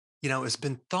It's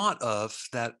been thought of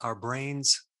that our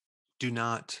brains do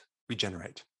not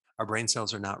regenerate. Our brain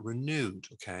cells are not renewed.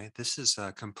 Okay. This is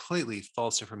completely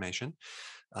false information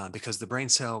because the brain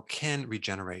cell can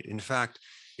regenerate. In fact,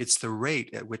 it's the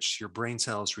rate at which your brain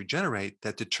cells regenerate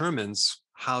that determines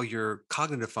how your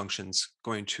cognitive functions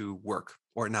going to work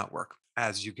or not work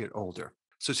as you get older.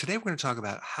 So today we're going to talk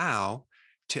about how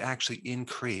to actually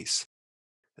increase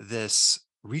this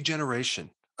regeneration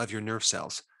of your nerve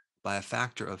cells by a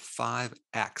factor of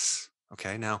 5x.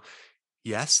 Okay. Now,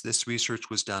 yes, this research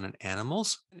was done in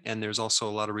animals, and there's also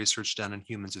a lot of research done in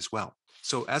humans as well.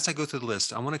 So, as I go through the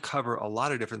list, I want to cover a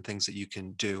lot of different things that you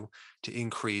can do to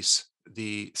increase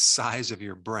the size of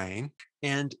your brain.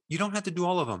 And you don't have to do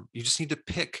all of them, you just need to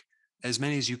pick as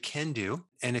many as you can do.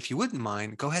 And if you wouldn't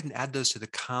mind, go ahead and add those to the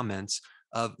comments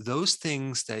of those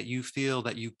things that you feel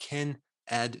that you can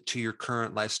add to your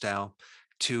current lifestyle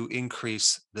to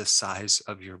increase the size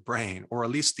of your brain, or at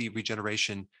least the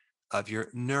regeneration of your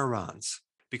neurons,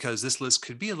 because this list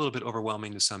could be a little bit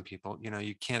overwhelming to some people.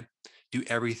 You can't do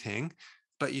everything,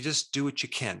 but you just do what you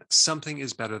can. Something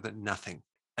is better than nothing.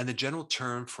 And the general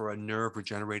term for a nerve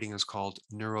regenerating is called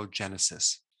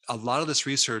neurogenesis. A lot of this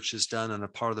research is done on a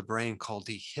part of the brain called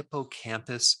the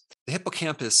hippocampus. The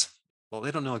hippocampus, well,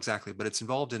 they don't know exactly, but it's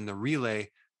involved in the relay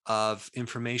of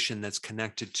information that's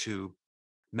connected to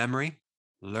memory,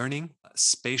 learning,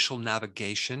 spatial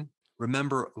navigation,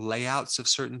 remember layouts of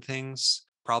certain things,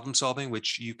 problem solving,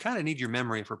 which you kind of need your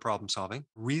memory for problem solving,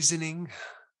 reasoning,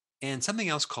 and something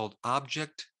else called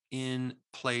object in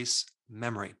place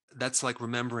memory. That's like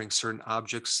remembering certain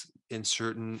objects in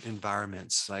certain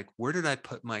environments, like where did I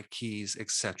put my keys,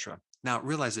 etc. Now,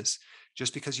 realize this: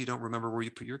 just because you don't remember where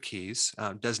you put your keys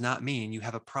does not mean you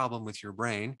have a problem with your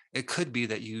brain. It could be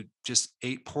that you just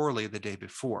ate poorly the day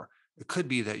before. It could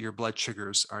be that your blood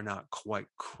sugars are not quite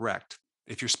correct.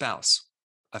 If your spouse,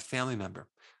 a family member,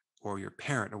 or your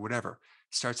parent, or whatever,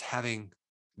 starts having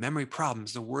memory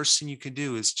problems, the worst thing you can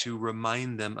do is to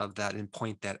remind them of that and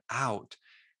point that out,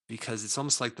 because it's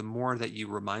almost like the more that you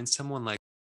remind someone, like,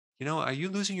 are you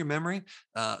losing your memory?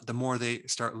 The more they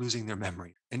start losing their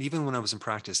memory. And even when I was in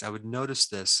practice, I would notice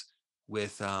this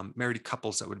with married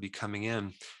couples that would be coming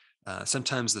in.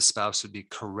 Sometimes the spouse would be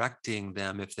correcting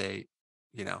them if they,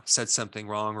 said something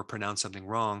wrong or pronounced something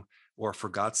wrong or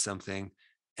forgot something.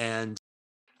 And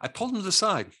I pulled them to the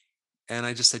side and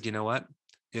I just said, you know what?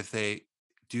 If they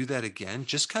do that again,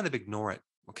 just kind of ignore it.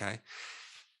 Okay.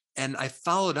 And I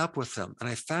followed up with them and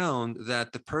I found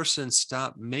that the person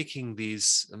stopped making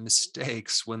these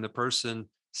mistakes when the person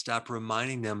stopped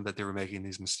reminding them that they were making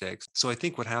these mistakes. So I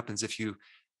think what happens if you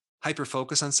hyper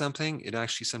focus on something, it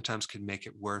actually sometimes can make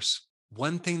it worse.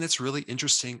 One thing that's really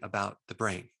interesting about the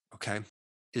brain, okay,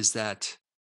 is that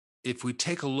if we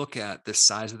take a look at the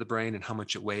size of the brain and how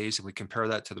much it weighs, and we compare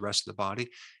that to the rest of the body,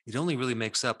 it only really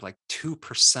makes up like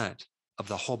 2% of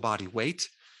the whole body weight,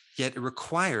 yet it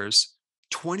requires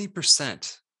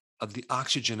 20% of the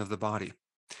oxygen of the body.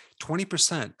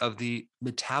 20% of the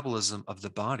metabolism of the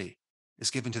body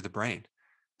is given to the brain.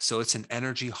 So it's an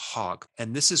energy hog.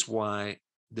 And this is why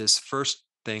this first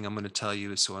thing I'm going to tell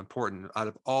you is so important. Out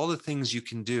of all the things you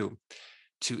can do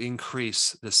to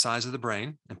increase the size of the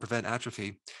brain and prevent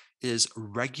atrophy is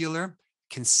regular,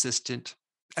 consistent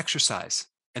exercise.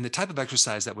 And the type of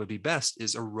exercise that would be best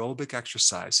is aerobic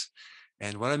exercise.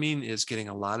 And what I mean is getting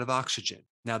a lot of oxygen.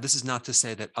 Now, this is not to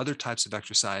say that other types of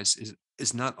exercise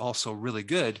is not also really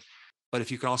good, but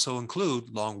if you can also include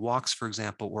long walks, for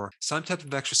example, or some type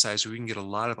of exercise where we can get a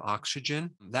lot of oxygen,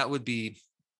 that would be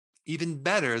even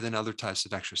better than other types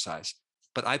of exercise.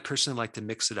 But I personally like to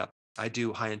mix it up. I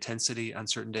do high intensity on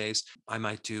certain days. I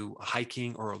might do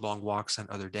hiking or long walks on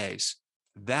other days.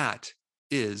 That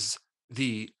is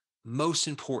the most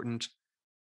important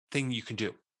thing you can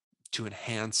do to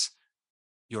enhance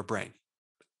your brain: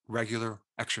 regular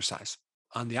exercise.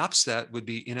 On the opposite would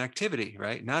be inactivity,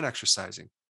 right? Not exercising,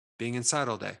 being inside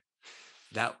all day.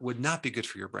 That would not be good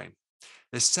for your brain.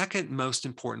 The second most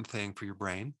important thing for your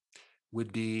brain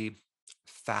would be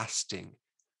fasting.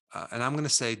 And I'm going to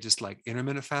say just like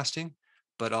intermittent fasting,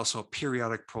 but also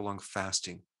periodic prolonged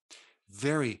fasting.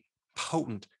 Very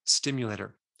potent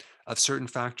stimulator of certain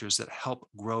factors that help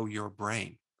grow your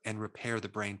brain and repair the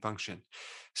brain function.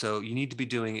 So you need to be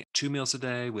doing 2 meals a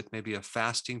day with maybe a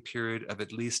fasting period of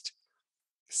at least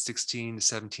 16 to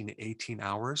 17 to 18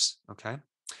 hours. Okay.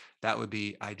 That would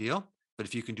be ideal. But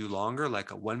if you can do longer,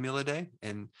 like a 1 meal a day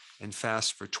and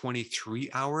fast for 23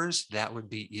 hours, that would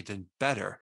be even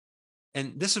better.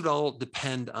 And this would all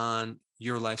depend on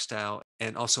your lifestyle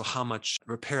and also how much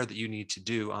repair that you need to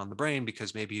do on the brain,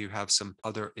 because maybe you have some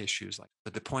other issues.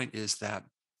 But the point is that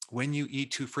When you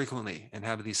eat too frequently and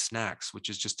have these snacks, which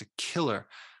is just a killer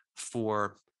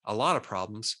for a lot of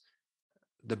problems,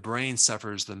 the brain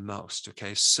suffers the most.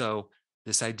 Okay. So,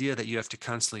 this idea that you have to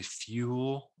constantly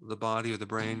fuel the body or the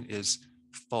brain is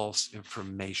false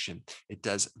information. It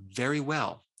does very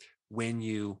well when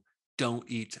you don't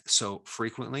eat so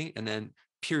frequently and then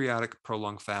periodic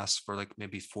prolonged fasts for like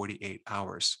maybe 48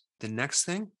 hours. The next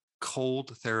thing,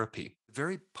 cold therapy,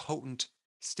 very potent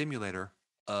stimulator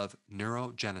of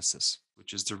neurogenesis,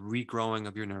 which is the regrowing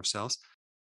of your nerve cells.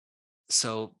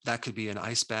 So that could be an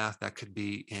ice bath, that could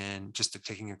be in just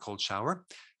taking a cold shower.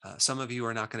 Some of you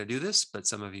are not going to do this, but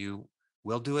some of you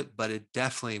will do it, but it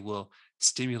definitely will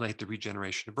stimulate the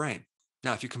regeneration of brain.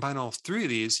 Now, if you combine all three of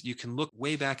these, you can look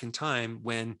way back in time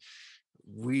when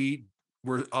we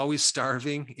were always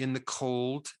starving in the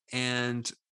cold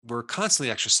and we're constantly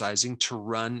exercising to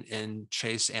run and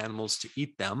chase animals to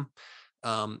eat them.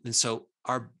 And so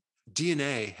our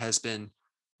DNA has been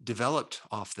developed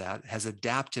off that, has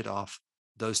adapted off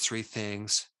those three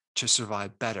things to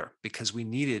survive better because we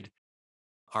needed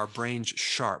our brains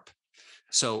sharp.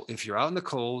 So if you're out in the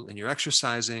cold and you're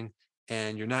exercising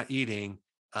and you're not eating,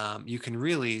 you can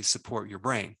really support your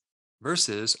brain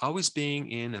versus always being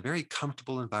in a very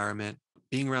comfortable environment,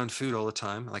 being around food all the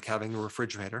time, like having a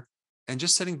refrigerator, and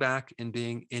just sitting back and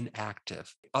being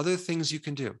inactive. Other things you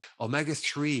can do, omega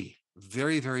 3,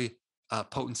 very, very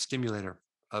potent stimulator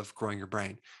of growing your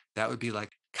brain. That would be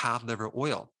like cod liver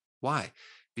oil. Why?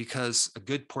 Because a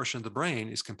good portion of the brain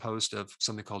is composed of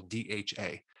something called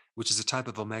DHA, which is a type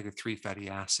of omega 3 fatty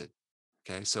acid.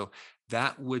 Okay, so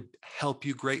that would help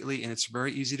you greatly. And it's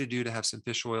very easy to do to have some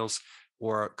fish oils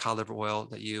or cod liver oil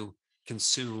that you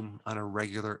consume on a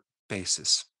regular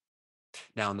basis.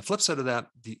 Now, on the flip side of that,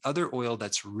 the other oil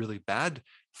that's really bad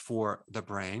for the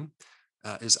brain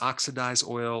is oxidized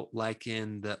oil, like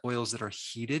in the oils that are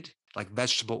heated, like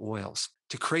vegetable oils.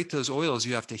 To create those oils,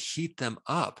 you have to heat them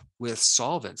up with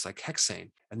solvents like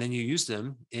hexane. And then you use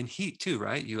them in heat too,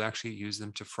 right? You actually use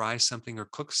them to fry something or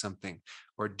cook something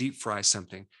or deep fry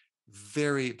something.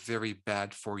 Very, very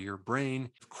bad for your brain.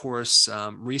 Of course,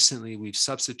 recently we've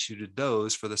substituted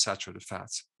those for the saturated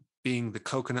fats, being the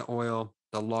coconut oil,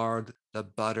 the lard, the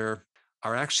butter,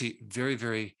 are actually very,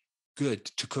 very good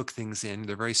to cook things in.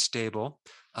 They're very stable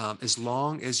as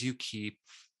long as you keep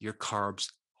your carbs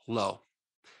low.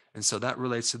 And so that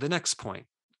relates to the next point,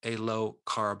 a low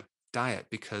carb diet,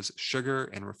 because sugar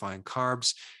and refined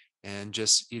carbs and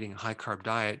just eating a high carb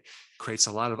diet creates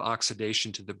a lot of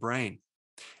oxidation to the brain.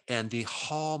 And the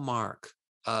hallmark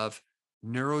of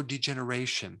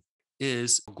neurodegeneration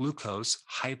is glucose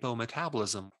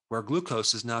hypometabolism, where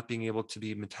glucose is not being able to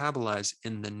be metabolized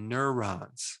in the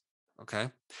neurons. Okay.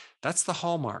 That's the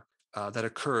hallmark that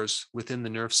occurs within the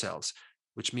nerve cells,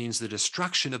 which means the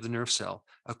destruction of the nerve cell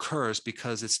occurs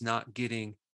because it's not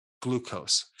getting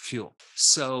glucose fuel.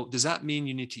 So, does that mean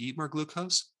you need to eat more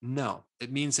glucose? No,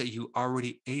 it means that you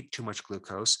already ate too much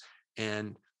glucose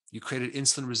and you created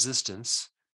insulin resistance.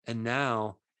 And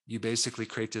now you basically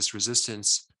create this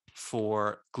resistance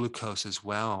for glucose as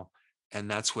well. And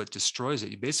that's what destroys it.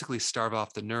 You basically starve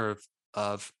off the nerve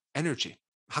of energy.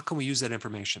 How can we use that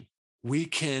information? We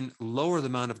can lower the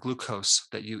amount of glucose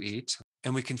that you eat,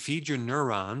 and we can feed your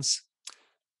neurons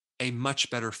a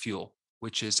much better fuel,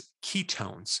 which is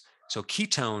ketones. So,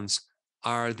 ketones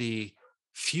are the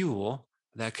fuel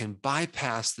that can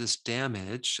bypass this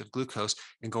damage of glucose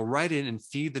and go right in and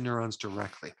feed the neurons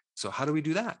directly. So, how do we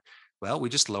do that? Well, we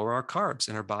just lower our carbs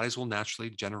and our bodies will naturally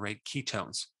generate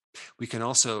ketones. We can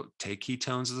also take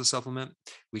ketones as a supplement.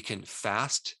 We can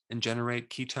fast and generate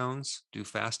ketones, do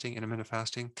fasting, intermittent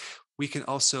fasting. We can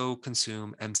also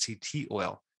consume MCT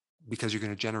oil because you're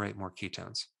going to generate more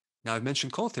ketones. Now, I've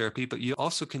mentioned cold therapy, but you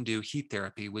also can do heat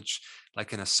therapy, which,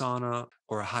 like in a sauna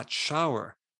or a hot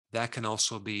shower, that can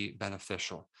also be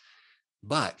beneficial,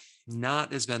 but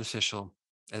not as beneficial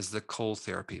as the cold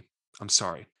therapy. I'm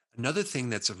sorry. Another thing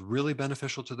that's really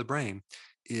beneficial to the brain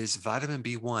is vitamin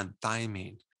B1,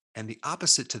 thiamine. And the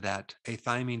opposite to that, a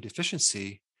thiamine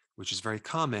deficiency, which is very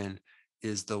common,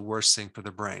 is the worst thing for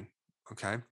the brain.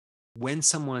 Okay. When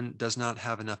someone does not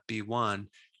have enough B1,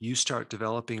 you start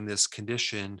developing this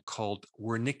condition called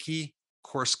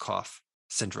Wernicke-Korsakoff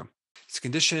syndrome. It's a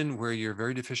condition where you're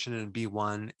very deficient in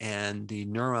B1 and the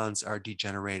neurons are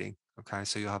degenerating. Okay,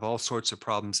 so you'll have all sorts of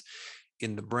problems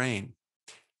in the brain.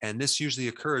 And this usually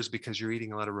occurs because you're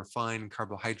eating a lot of refined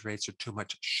carbohydrates or too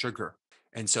much sugar.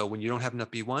 And so when you don't have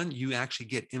enough B1, you actually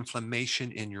get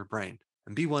inflammation in your brain.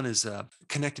 And B1 is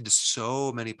connected to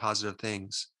so many positive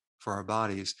things for our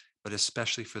bodies, but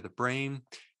especially for the brain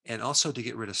and also to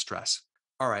get rid of stress.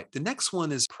 All right, the next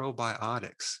one is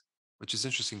probiotics. which is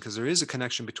interesting because there is a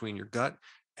connection between your gut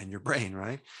and your brain,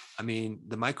 right? I mean,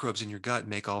 the microbes in your gut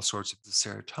make all sorts of the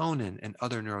serotonin and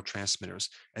other neurotransmitters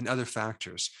and other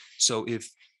factors. So if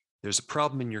there's a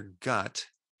problem in your gut,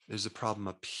 there's a problem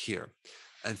up here.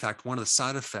 In fact, one of the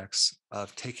side effects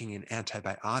of taking an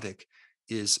antibiotic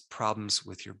is problems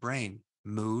with your brain,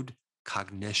 mood,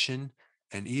 cognition,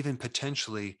 and even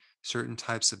potentially certain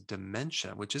types of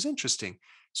dementia, which is interesting.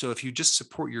 So if you just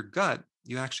support your gut,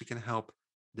 you actually can help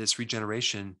this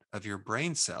regeneration of your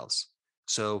brain cells.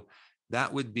 So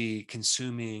that would be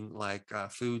consuming like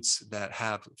foods that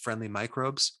have friendly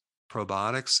microbes,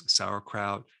 probiotics,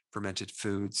 sauerkraut, fermented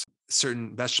foods,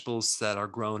 certain vegetables that are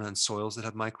grown on soils that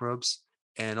have microbes,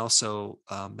 and also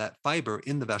that fiber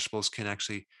in the vegetables can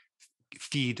actually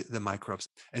feed the microbes.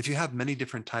 And if you have many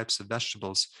different types of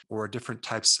vegetables or different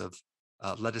types of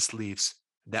lettuce leaves,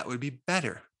 that would be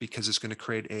better because it's going to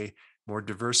create a more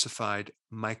diversified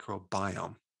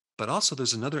microbiome. But also,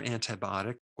 there's another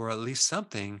antibiotic, or at least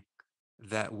something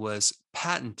that was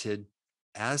patented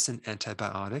as an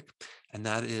antibiotic, and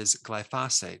that is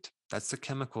glyphosate. That's the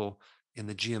chemical in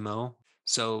the GMO.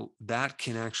 So that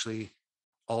can actually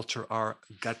alter our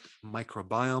gut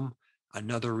microbiome.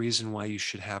 Another reason why you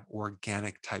should have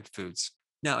organic type foods.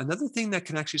 Now, another thing that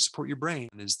can actually support your brain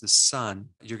is the sun.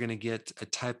 You're going to get a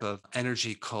type of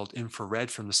energy called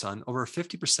infrared from the sun. Over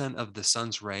 50% of the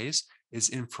sun's rays is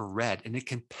infrared and it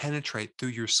can penetrate through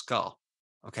your skull.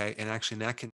 Okay. And actually,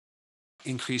 that can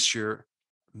increase your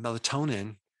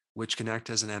melatonin, which can act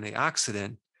as an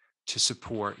antioxidant to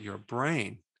support your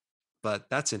brain. But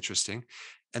that's interesting.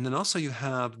 And then also you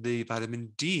have the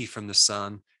vitamin D from the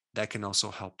sun that can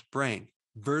also help the brain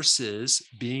versus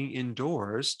being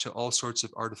indoors to all sorts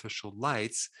of artificial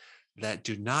lights that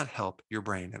do not help your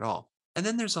brain at all. And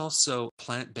then there's also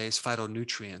plant-based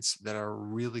phytonutrients that are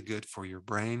really good for your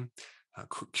brain.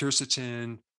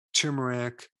 Quercetin,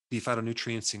 turmeric, the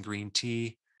phytonutrients in green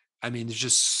tea. I mean, there's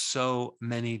just so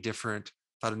many different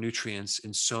phytonutrients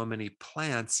in so many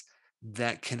plants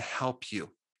that can help you.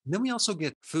 And then we also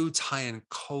get foods high in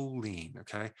choline.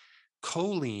 Okay.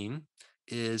 Choline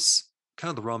is kind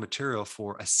of the raw material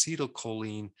for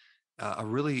acetylcholine, a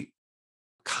really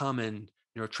common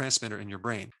neurotransmitter in your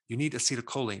brain. You need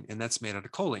acetylcholine, and that's made out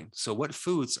of choline. So, what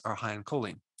foods are high in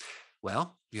choline?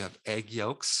 Well, you have egg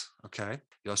yolks. Okay.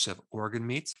 You also have organ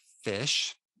meats,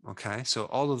 fish. Okay. So,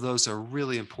 all of those are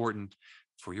really important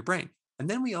for your brain. And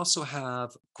then we also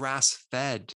have grass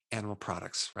fed animal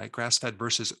products, right? Grass fed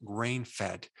versus grain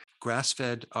fed. Grass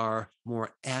fed are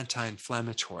more anti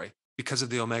inflammatory because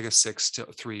of the omega 6 to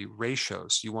 3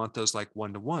 ratios. You want those like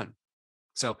 1 to 1.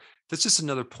 So that's just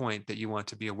another point that you want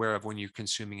to be aware of when you're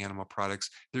consuming animal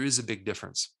products. There is a big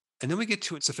difference. And then we get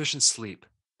to sufficient sleep,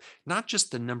 not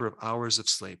just the number of hours of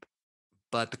sleep,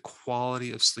 but the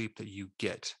quality of sleep that you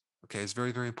get. Okay, it's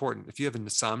very, very important. If you have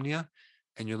insomnia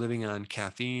and you're living on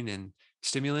caffeine and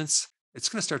stimulants, it's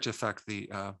going to start to affect the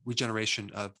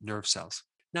regeneration of nerve cells.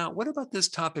 Now, what about this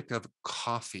topic of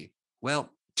coffee?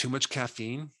 Well, too much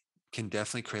caffeine can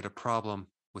definitely create a problem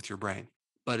with your brain.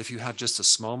 But if you have just a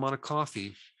small amount of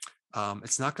coffee,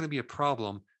 it's not going to be a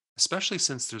problem, especially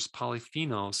since there's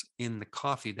polyphenols in the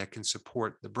coffee that can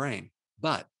support the brain.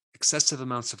 But excessive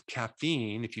amounts of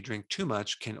caffeine, if you drink too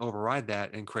much, can override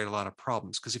that and create a lot of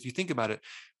problems. Because if you think about it,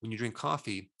 when you drink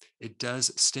coffee, it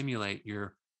does stimulate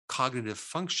your cognitive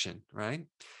function, right?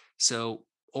 So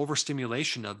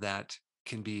overstimulation of that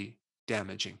can be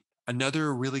damaging.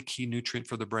 Another really key nutrient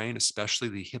for the brain, especially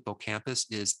the hippocampus,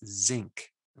 is zinc.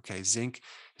 Okay, zinc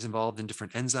is involved in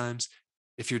different enzymes.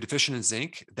 If you're deficient in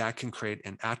zinc, that can create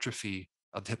an atrophy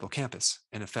of the hippocampus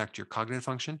and affect your cognitive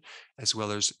function as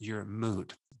well as your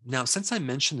mood. Now, since I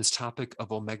mentioned this topic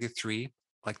of omega 3,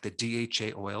 like the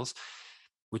DHA oils,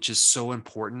 which is so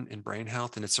important in brain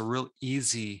health, and it's a real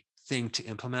easy thing to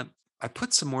implement, I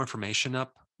put some more information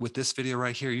up with this video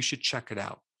right here. You should check it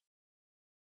out.